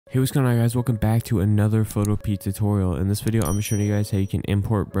Hey, what's going on guys, welcome back to another Photopea tutorial. In this video I'm showing you guys how you can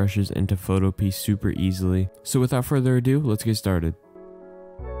import brushes into Photopea super easily. So without further ado, let's get started.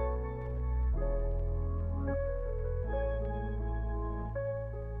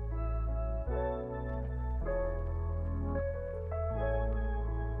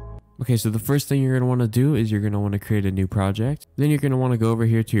 Okay, so the first thing you're going to want to do is you're going to want to create a new project. Then you're going to want to go over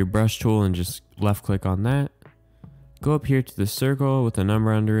here to your brush tool and just left click on that. Go up here to the circle with a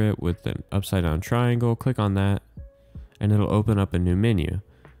number under it with an upside down triangle, click on that, and it'll open up a new menu.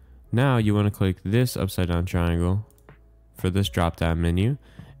 Now you want to click this upside down triangle for this drop down menu,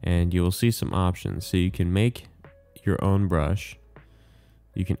 and you will see some options. So you can make your own brush,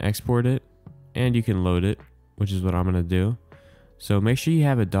 you can export it, and you can load it, which is what I'm going to do. So make sure you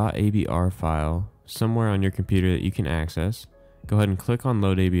have a .abr file somewhere on your computer that you can access. Go ahead and click on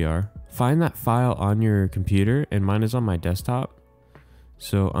load ABR. Find that file on your computer, and mine is on my desktop.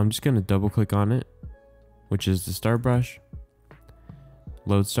 So I'm just going to double click on it, which is the star brush.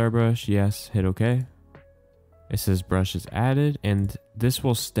 Load star brush, yes, hit OK. It says brush is added, and this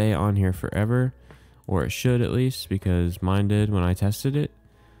will stay on here forever, or it should at least, because mine did when I tested it.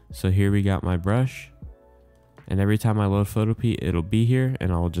 So here we got my brush, and every time I load Photopea it'll be here,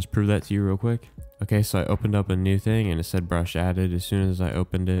 and I'll just prove that to you real quick. Okay, so I opened up a new thing and it said brush added as soon as I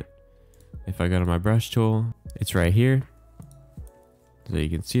opened it. If I go to my brush tool, it's right here. So you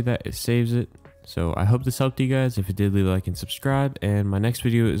can see that it saves it. So I hope this helped you guys. If it did, leave a like and subscribe. And my next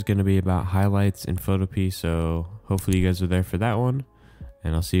video is going to be about highlights in Photopea. So hopefully you guys are there for that one.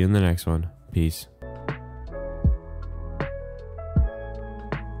 And I'll see you in the next one. Peace.